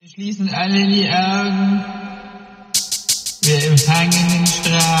Schließen alle die Augen. Wir empfangen den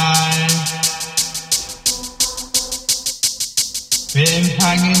Strahl. Wir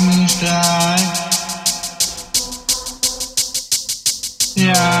empfangen den Strahl.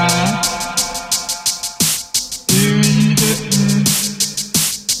 Ja. Über den Rücken.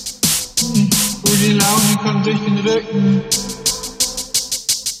 Gute Laune kommt durch den Rücken.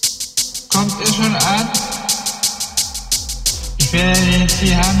 Kommt er schon an? Ich werde jetzt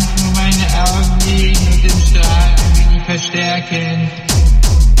die Hand vor meine Augen legen und den Strahl ein wenig verstärken.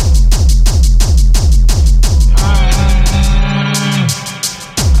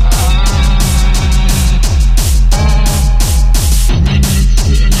 Ich nehme jetzt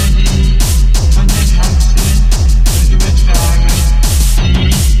die Energie von der Katze und übertrage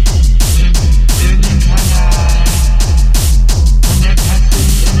sie in den Kanal. Von der Katze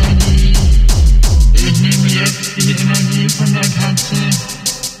die Energie. Ich nehme jetzt die Energie von der Katze.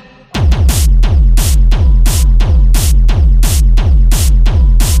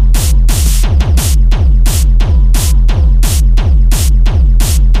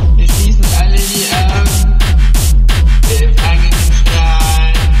 Wir schließen alle die Augen. Wir empfangen den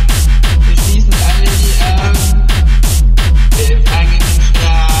Strahl. Wir schließen alle die Augen. Wir empfangen den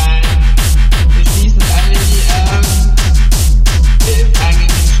Strahl. Wir schließen alle die Augen. Wir empfangen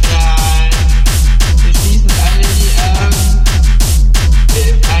den Strahl. Wir schließen alle die Augen. Wir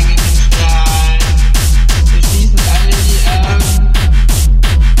empfangen den Strahl. Wir schließen alle die Augen.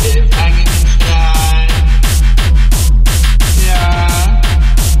 Wir empfangen den Strahl. Ja.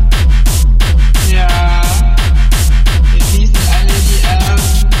 Ja. Wir schließen alle die Augen.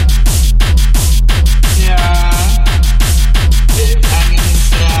 Ja. Wir empfangen den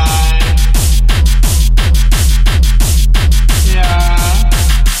Strahl. Ja.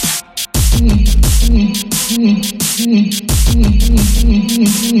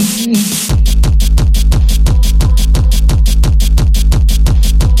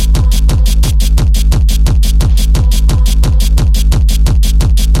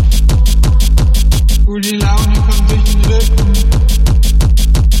 Gute Laune kommt durch den Rücken.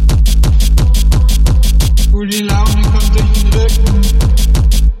 Gute Laune kommt durch den Rücken.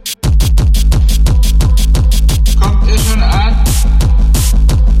 Kommt er schon an?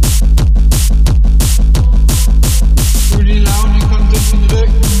 Gute Laune kommt durch den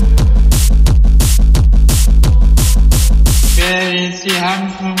Rücken. Ich werde jetzt die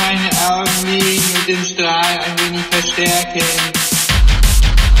Hand vor meine Augen legen und den Strahl ein wenig verstärken.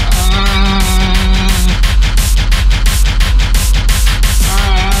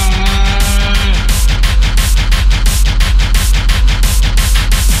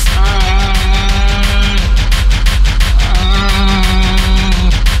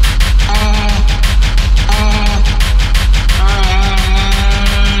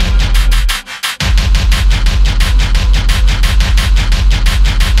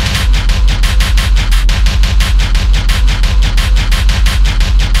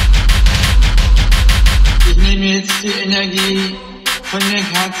 Ich nehme jetzt die Energie von der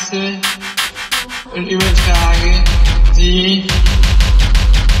Katze und übertrage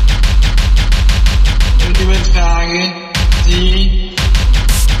sie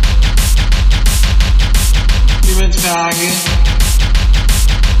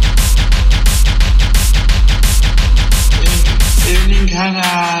in den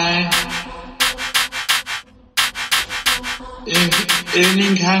Kanal. In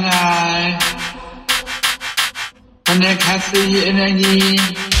den Kanal. Von der Katze die Energie.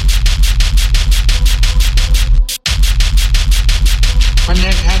 Von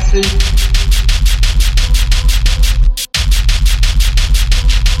der Katze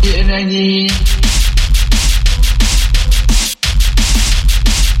die Energie.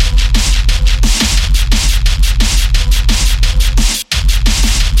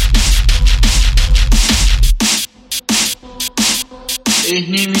 Ich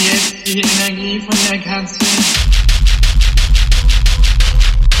nehme jetzt die Energie von der Katze.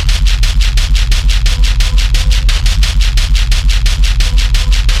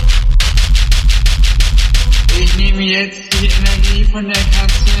 Ich nehme jetzt die Energie von der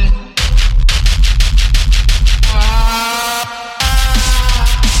Katze.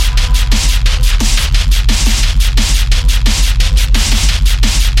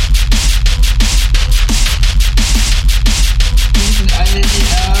 Schließen alle die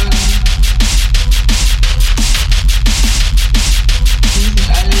Augen. Schließen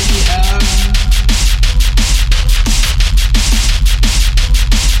alle die Augen.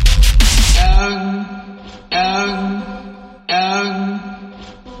 Augen.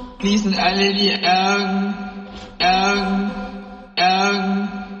 Schließen alle die Augen.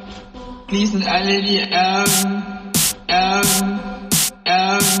 Schließen alle die Augen, Augen,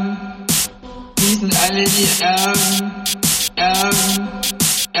 Augen. Schließen alle die Augen, Augen,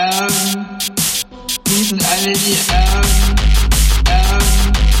 Augen. Schließen alle die Augen, Augen,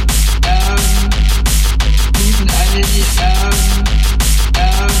 Augen. Schließen alle die Augen,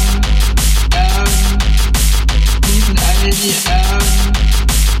 Augen, Augen. Schließen alle die Augen,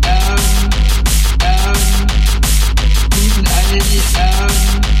 Augen, Augen. Schließen alle die Augen,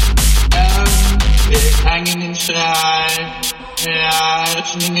 Augen. Wir fangen den Strahl, ja,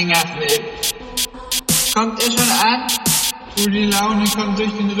 rutschen in den Gasweg. Kommt er schon an? Die Laune kommt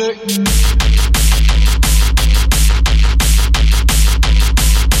durch den Rücken.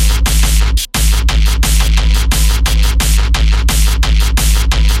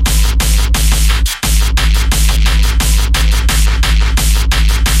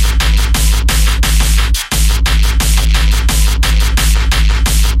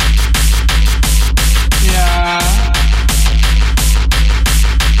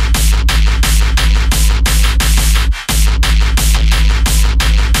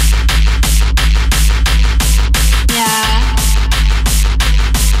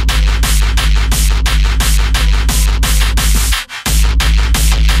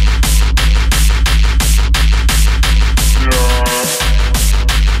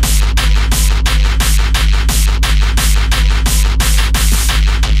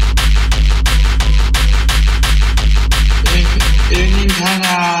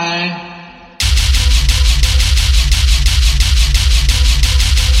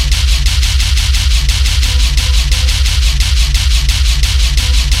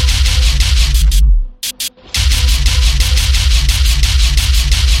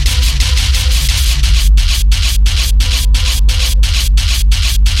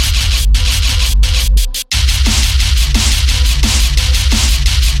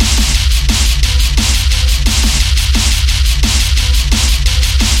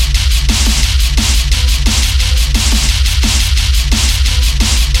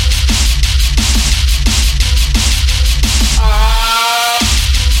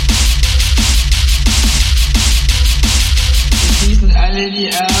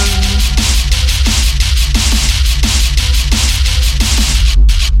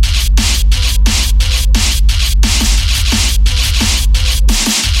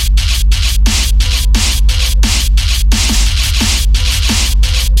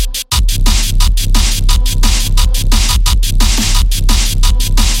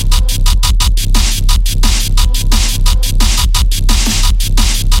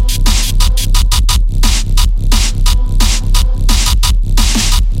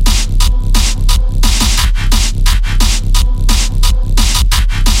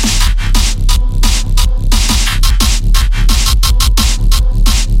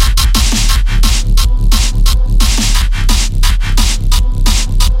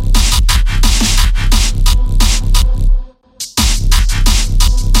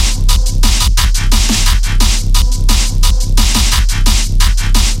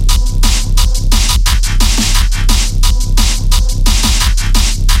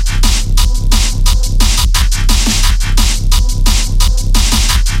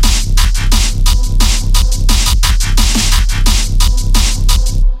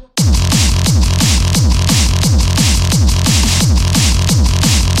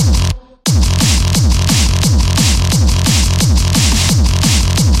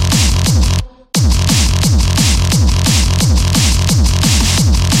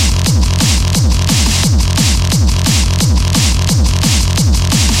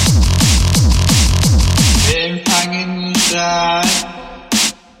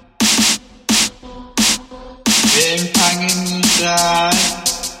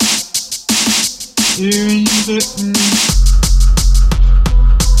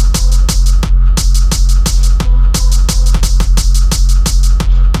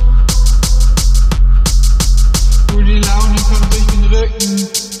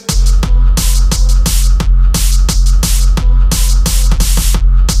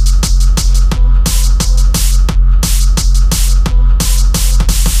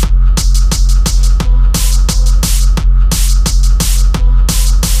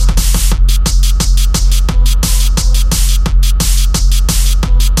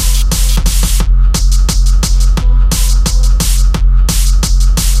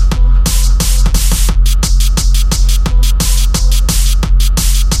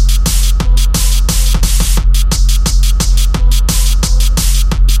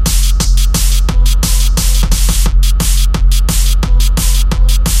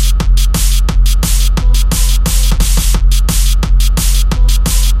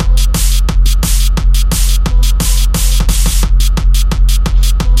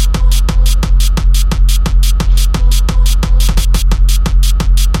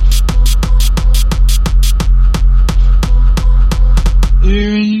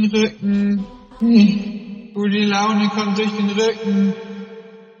 Gute Laune kommt durch den Rücken.